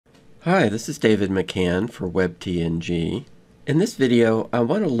Hi, this is David McCann for WebTNG. In this video, I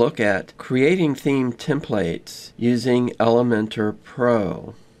want to look at creating theme templates using Elementor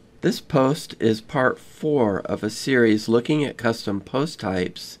Pro. This post is part 4 of a series looking at custom post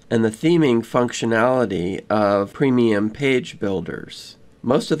types and the theming functionality of premium page builders.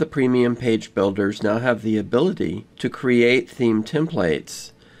 Most of the premium page builders now have the ability to create theme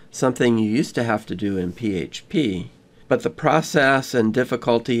templates, something you used to have to do in PHP. But the process and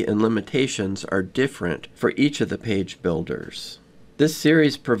difficulty and limitations are different for each of the page builders. This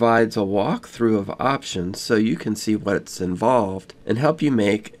series provides a walkthrough of options so you can see what's involved and help you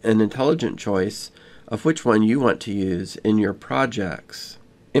make an intelligent choice of which one you want to use in your projects.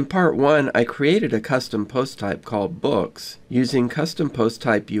 In part 1, I created a custom post type called Books using custom post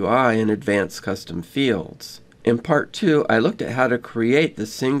type UI and advanced custom fields. In part 2, I looked at how to create the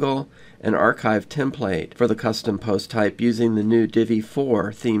single and archive template for the custom post type using the new Divi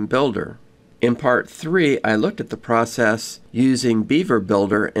 4 theme builder. In part 3, I looked at the process using Beaver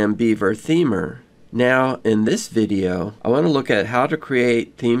Builder and Beaver Themer. Now, in this video, I want to look at how to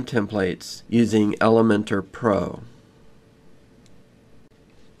create theme templates using Elementor Pro.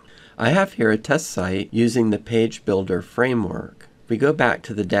 I have here a test site using the Page Builder framework. If we go back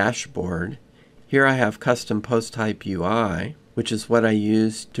to the dashboard, here I have custom post type UI, which is what I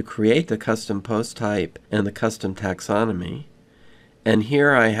used to create the custom post type and the custom taxonomy. And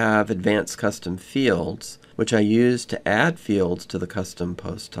here I have advanced custom fields, which I used to add fields to the custom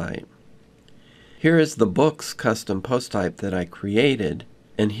post type. Here is the Books custom post type that I created,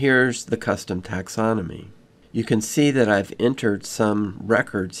 and here's the custom taxonomy. You can see that I've entered some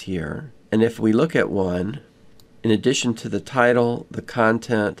records here, and if we look at one, in addition to the title, the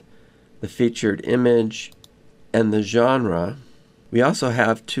content, the featured image, and the genre, we also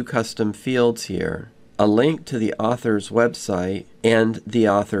have 2 custom fields here, a link to the author's website and the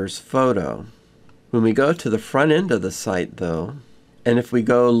author's photo. When we go to the front end of the site though, and if we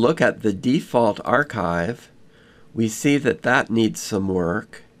go look at the default archive, we see that that needs some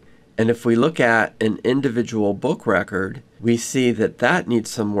work. And if we look at an individual book record, we see that that needs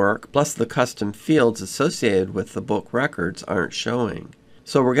some work, plus the custom fields associated with the book records aren't showing.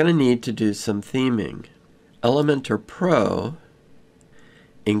 So we're going to need to do some theming. Elementor Pro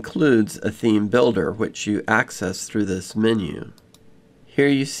includes a theme builder which you access through this menu. Here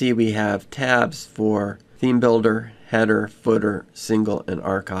you see we have tabs for theme builder, header, footer, single, and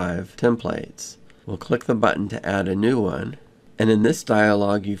archive templates. We'll click the button to add a new one, and in this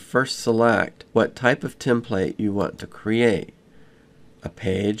dialog you first select what type of template you want to create. A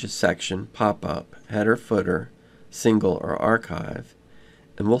page, a section, pop-up, header, footer, single, or archive.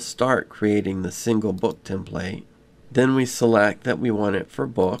 And we'll start creating the single book template. Then we select that we want it for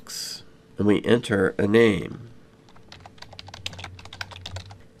books, and we enter a name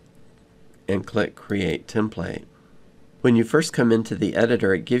and click Create Template. When you first come into the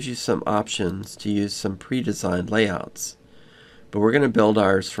editor, it gives you some options to use some pre-designed layouts, but we're going to build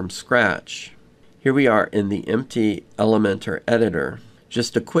ours from scratch. Here we are in the empty Elementor editor.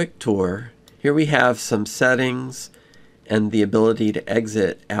 Just a quick tour. Here we have some settings and the ability to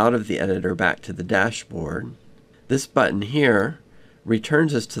exit out of the editor back to the dashboard. This button here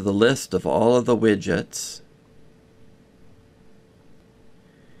returns us to the list of all of the widgets.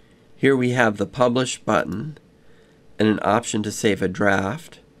 Here we have the Publish button and an option to save a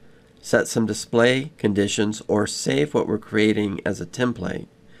draft, set some display conditions, or save what we're creating as a template.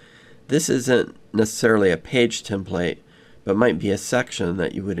 This isn't necessarily a page template, but might be a section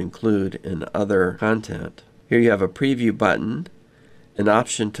that you would include in other content. Here you have a preview button, an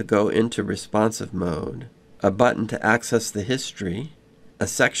option to go into responsive mode, a button to access the history, a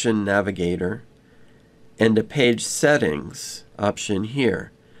section navigator, and a page settings option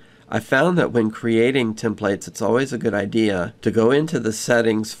here. I found that when creating templates, it's always a good idea to go into the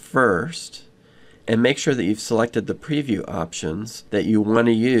settings first and make sure that you've selected the preview options that you want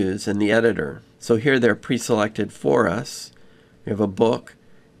to use in the editor. So here they're pre-selected for us. We have a book,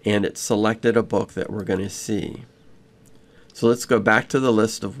 and it's selected a book that we're going to see. So let's go back to the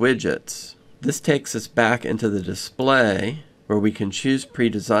list of widgets. This takes us back into the display where we can choose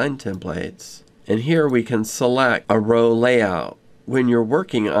pre-designed templates, and here we can select a row layout. When you're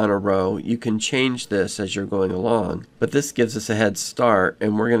working on a row, you can change this as you're going along, but this gives us a head start,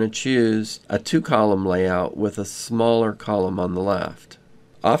 and we're going to choose a 2-column layout with a smaller column on the left.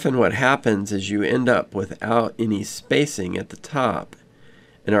 Often what happens is you end up without any spacing at the top,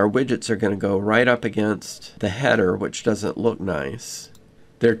 and our widgets are going to go right up against the header, which doesn't look nice.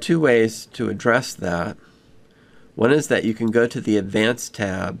 There are 2 ways to address that. One is that you can go to the Advanced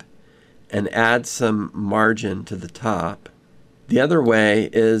tab and add some margin to the top. The other way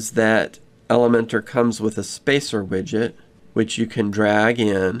is that Elementor comes with a spacer widget, which you can drag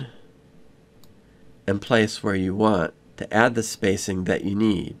in and place where you want to add the spacing that you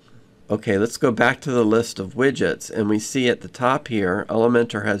need. Okay, let's go back to the list of widgets, and we see at the top here,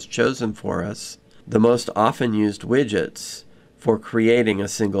 Elementor has chosen for us the most often used widgets for creating a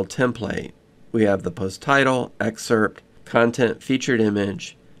single template. We have the post title, excerpt, content, featured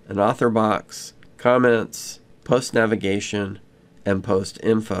image, an author box, comments, post navigation, and post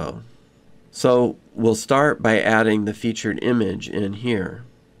info. So we'll start by adding the featured image in here.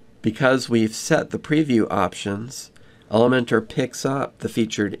 Because we've set the preview options, Elementor picks up the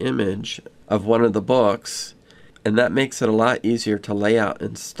featured image of one of the books, and that makes it a lot easier to lay out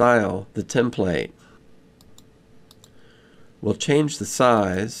and style the template. We'll change the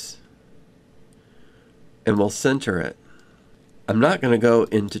size and we'll center it. I'm not going to go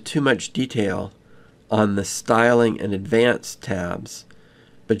into too much detail on the styling and advanced tabs,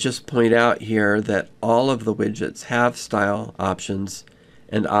 but just point out here that all of the widgets have style options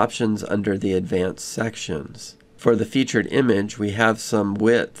and options under the advanced sections. For the featured image, we have some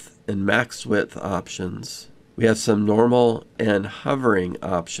width and max width options. We have some normal and hovering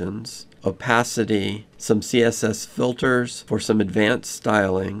options, opacity, some CSS filters for some advanced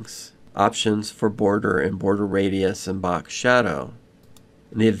stylings, options for border and border radius and box shadow.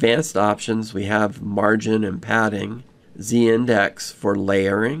 In the advanced options, we have margin and padding, z-index for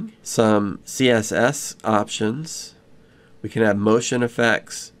layering, some CSS options. We can have motion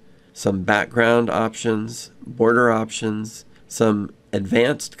effects, some background options, border options, some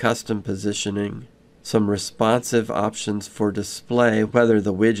advanced custom positioning, some responsive options for display, whether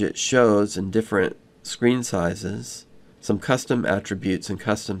the widget shows in different screen sizes, some custom attributes and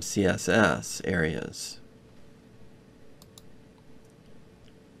custom CSS areas.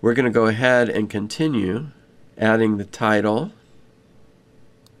 We're going to go ahead and continue adding the title,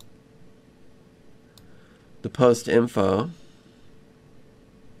 the post info,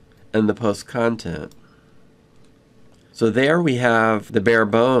 and the post content. So there we have the bare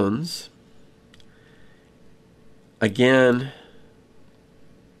bones. Again,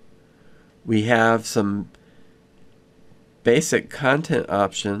 we have some basic content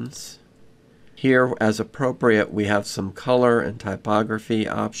options. Here, as appropriate, we have some color and typography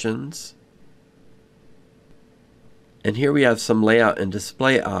options. And here we have some layout and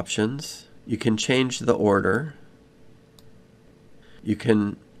display options. You can change the order. You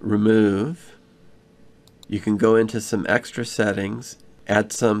can remove. You can go into some extra settings,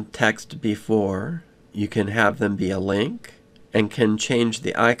 add some text before. You can have them be a link, and can change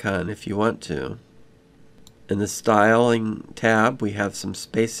the icon if you want to. In the styling tab, we have some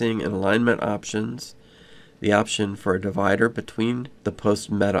spacing and alignment options, the option for a divider between the post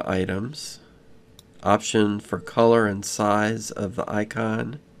meta items, option for color and size of the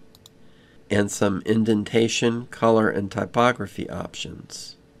icon, and some indentation, color, and typography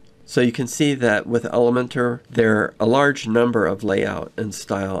options. So you can see that with Elementor, there are a large number of layout and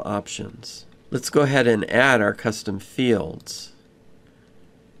style options. Let's go ahead and add our custom fields.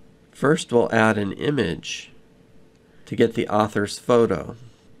 First, we'll add an image to get the author's photo.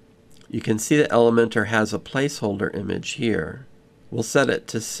 You can see that Elementor has a placeholder image here. We'll set it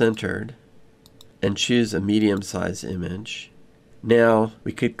to centered and choose a medium-sized image. Now,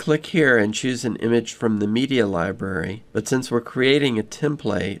 we could click here and choose an image from the media library, but since we're creating a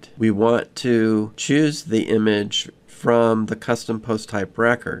template, we want to choose the image from the custom post type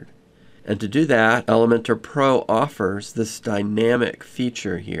record. And to do that, Elementor Pro offers this dynamic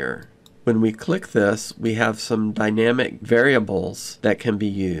feature here. When we click this, we have some dynamic variables that can be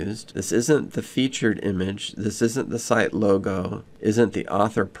used. This isn't the featured image, this isn't the site logo, isn't the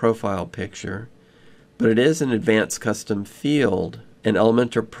author profile picture, but it is an advanced custom field, and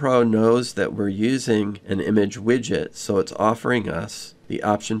Elementor Pro knows that we're using an image widget, so it's offering us the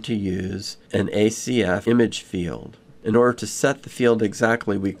option to use an ACF image field. In order to set the field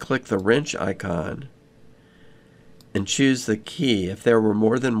exactly, we click the wrench icon and choose the key. If there were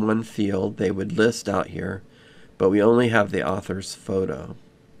more than one field, they would list out here, but we only have the author's photo.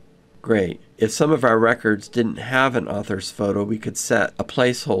 Great. If some of our records didn't have an author's photo, we could set a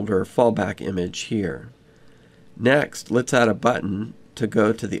placeholder fallback image here. Next, let's add a button to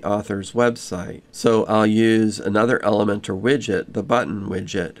go to the author's website. So I'll use another Elementor widget, the button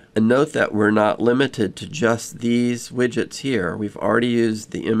widget. And note that we're not limited to just these widgets here. We've already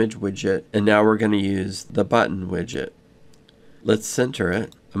used the image widget, and now we're going to use the button widget. Let's center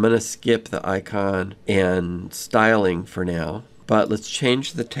it. I'm going to skip the icon and styling for now, but let's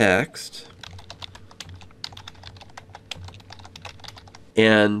change the text.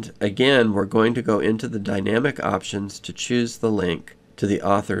 And again, we're going to go into the dynamic options to choose the link to the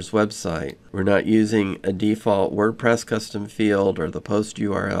author's website. We're not using a default WordPress custom field or the post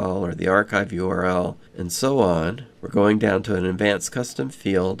URL or the archive URL and so on. We're going down to an advanced custom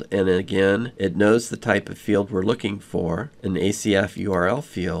field, and again, it knows the type of field we're looking for, an ACF URL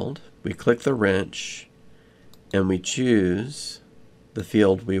field. We click the wrench and we choose the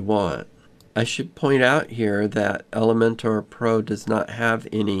field we want. I should point out here that Elementor Pro does not have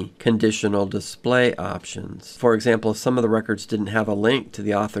any conditional display options. For example, if some of the records didn't have a link to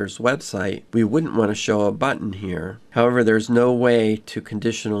the author's website, we wouldn't want to show a button here. However, there's no way to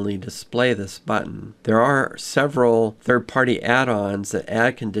conditionally display this button. There are several third-party add-ons that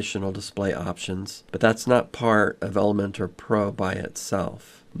add conditional display options, but that's not part of Elementor Pro by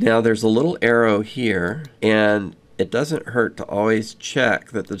itself. Now there's a little arrow here, and it doesn't hurt to always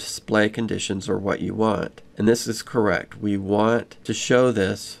check that the display conditions are what you want. And this is correct. We want to show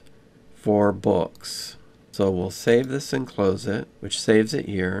this for books. So we'll save this and close it, which saves it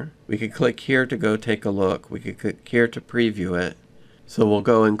here. We could click here to go take a look. We could click here to preview it. So we'll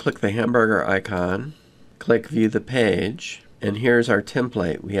go and click the hamburger icon, click View the Page, and here's our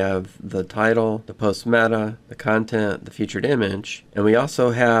template. We have the title, the post meta, the content, the featured image, and we also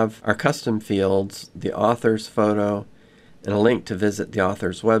have our custom fields, the author's photo, and a link to visit the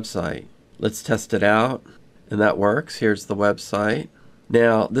author's website. Let's test it out, and that works. Here's the website.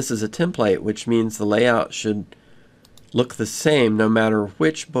 Now, this is a template, which means the layout should look the same no matter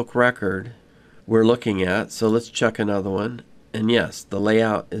which book record we're looking at. So let's check another one, and yes, the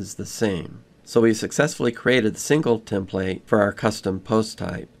layout is the same. So we successfully created the single template for our custom post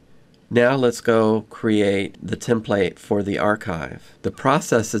type. Now let's go create the template for the archive. The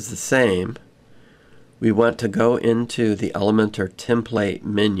process is the same. We want to go into the Elementor template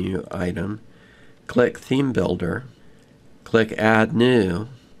menu item, click Theme Builder, click Add New,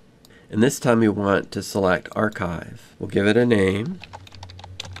 and this time we want to select Archive. We'll give it a name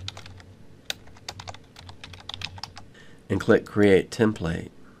and click Create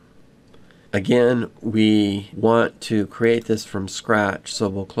Template. Again, we want to create this from scratch, so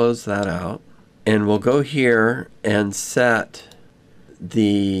we'll close that out. And we'll go here and set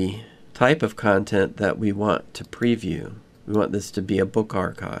the type of content that we want to preview. We want this to be a book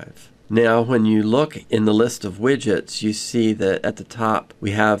archive. Now, when you look in the list of widgets, you see that at the top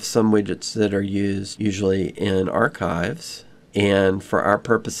we have some widgets that are used usually in archives. And for our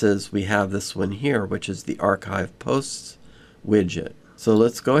purposes, we have this one here, which is the Archive Posts widget. So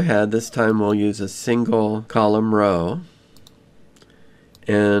let's go ahead. This time we'll use a single column row,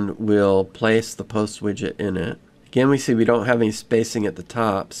 and we'll place the post widget in it. Again, we see we don't have any spacing at the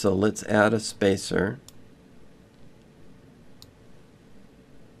top, so let's add a spacer.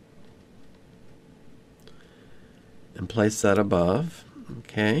 And place that above.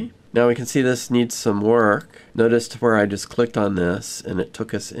 Okay. Now we can see this needs some work. Notice where I just clicked on this and it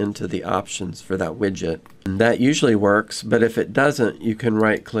took us into the options for that widget. And that usually works, but if it doesn't, you can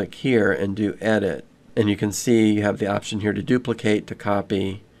right click here and do edit. And you can see you have the option here to duplicate, to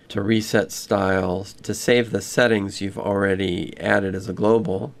copy, to reset styles, to save the settings you've already added as a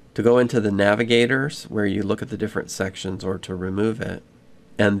global, to go into the navigators where you look at the different sections, or to remove it.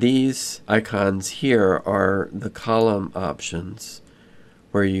 And these icons here are the column options,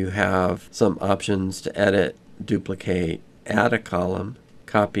 where you have some options to edit, duplicate, add a column,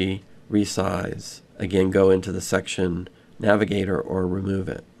 copy, resize. Again, go into the section navigator or remove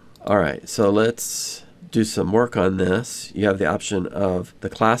it. Alright, so let's do some work on this. You have the option of the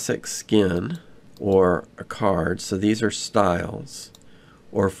classic skin or a card. So these are styles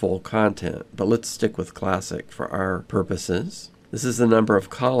or full content, but let's stick with classic for our purposes. This is the number of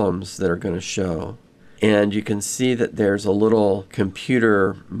columns that are going to show. And you can see that there's a little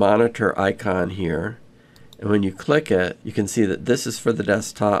computer monitor icon here. And when you click it, you can see that this is for the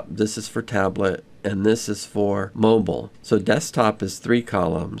desktop, this is for tablet, and this is for mobile. So desktop is 3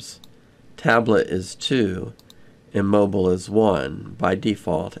 columns, tablet is 2, and mobile is 1 by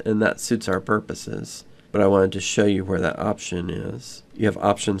default, and that suits our purposes. But I wanted to show you where that option is. You have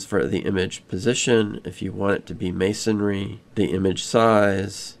options for the image position, if you want it to be masonry, the image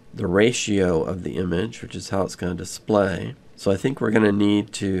size, the ratio of the image, which is how it's going to display. So I think we're going to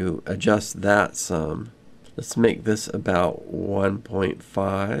need to adjust that some. Let's make this about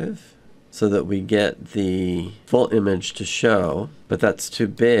 1.5 so that we get the full image to show, but that's too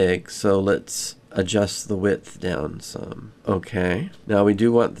big, so let's adjust the width down some. Okay, now we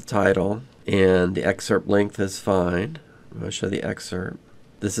do want the title, and the excerpt length is fine. I'm going to show the excerpt.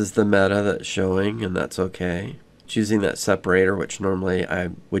 This is the meta that's showing, and that's okay. choosing that separator, which normally I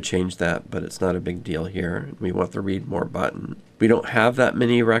would change that, but it's not a big deal here. We want the Read More button. We don't have that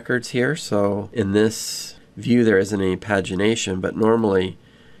many records here, so in this view there isn't any pagination, but normally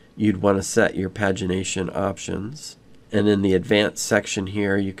you'd want to set your pagination options. And in the advanced section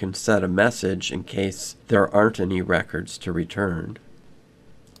here, you can set a message in case there aren't any records to return.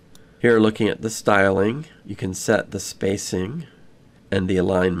 Here, looking at the styling, you can set the spacing and the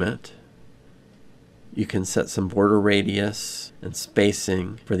alignment. You can set some border radius and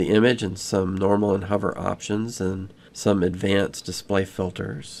spacing for the image and some normal and hover options and some advanced display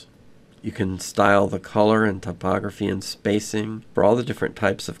filters. You can style the color and typography and spacing for all the different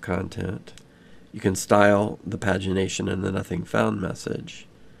types of content. You can style the pagination and the nothing found message.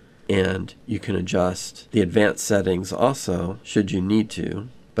 And you can adjust the advanced settings also, should you need to.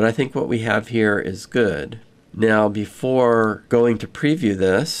 But I think what we have here is good. Now, before going to preview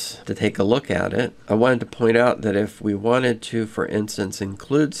this, to take a look at it, I wanted to point out that if we wanted to, for instance,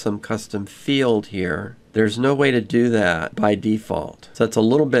 include some custom field here, there's no way to do that by default. So it's a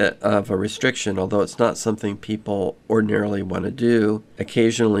little bit of a restriction, although it's not something people ordinarily want to do.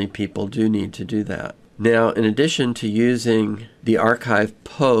 Occasionally people do need to do that. Now, in addition to using the Archive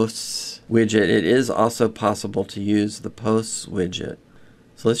Posts widget, it is also possible to use the Posts widget.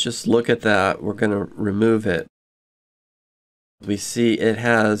 So let's just look at that. We're going to remove it. We see it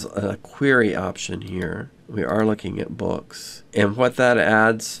has a query option here. We are looking at books. And what that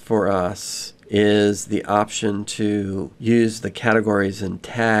adds for us is the option to use the categories and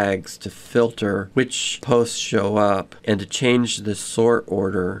tags to filter which posts show up and to change the sort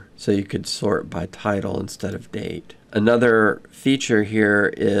order so you could sort by title instead of date. Another feature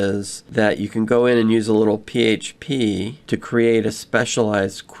here is that you can go in and use a little PHP to create a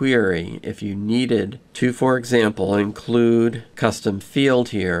specialized query if you needed to, for example, include custom field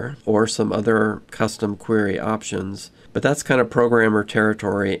here or some other custom query options. But that's kind of programmer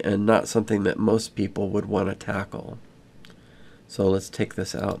territory and not something that most people would want to tackle. So let's take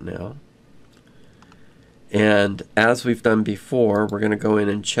this out now. And as we've done before, we're going to go in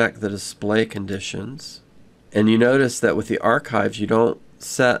and check the display conditions. And you notice that with the archives, you don't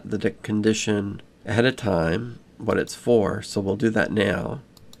set the condition ahead of time, what it's for. So we'll do that now.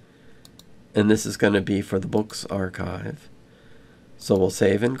 And this is going to be for the books archive. So we'll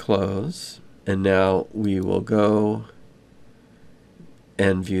save and close. And now we will go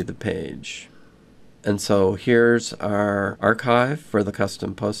and view the page. And so here's our archive for the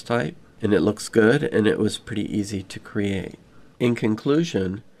custom post type. And it looks good, and it was pretty easy to create. In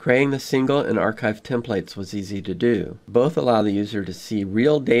conclusion, creating the single and archive templates was easy to do. Both allow the user to see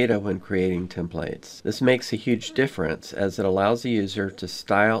real data when creating templates. This makes a huge difference as it allows the user to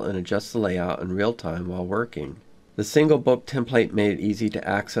style and adjust the layout in real time while working. The single book template made it easy to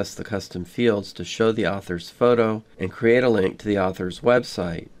access the custom fields to show the author's photo and create a link to the author's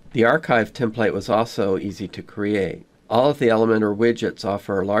website. The archive template was also easy to create. All of the Elementor widgets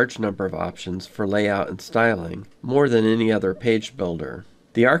offer a large number of options for layout and styling, more than any other page builder.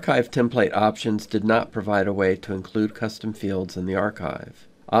 The archive template options did not provide a way to include custom fields in the archive.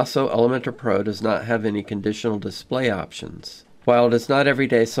 Also, Elementor Pro does not have any conditional display options. While it is not every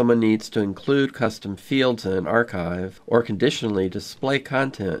day someone needs to include custom fields in an archive or conditionally display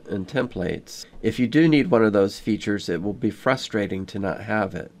content in templates, if you do need one of those features, it will be frustrating to not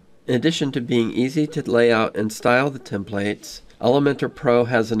have it. In addition to being easy to lay out and style the templates, Elementor Pro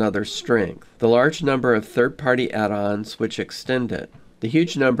has another strength: the large number of third-party add-ons which extend it. The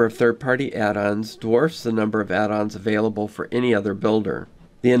huge number of third-party add-ons dwarfs the number of add-ons available for any other builder.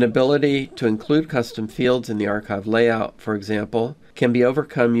 The inability to include custom fields in the archive layout, for example, can be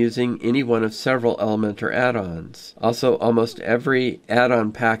overcome using any one of several Elementor add-ons. Also, almost every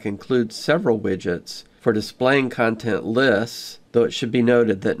add-on pack includes several widgets for displaying content lists, though it should be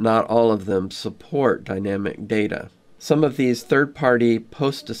noted that not all of them support dynamic data. Some of these third-party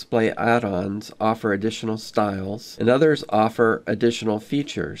post-display add-ons offer additional styles, and others offer additional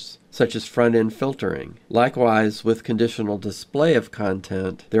features, such as front-end filtering. Likewise, with conditional display of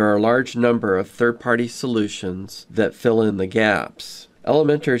content, there are a large number of third-party solutions that fill in the gaps.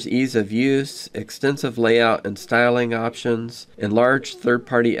 Elementor's ease of use, extensive layout and styling options, and large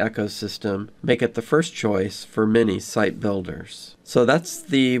third-party ecosystem make it the first choice for many site builders. So that's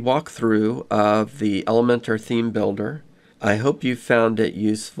the walkthrough of the Elementor Theme Builder. I hope you found it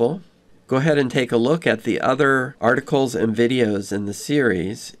useful. Go ahead and take a look at the other articles and videos in the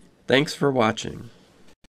series. Thanks for watching.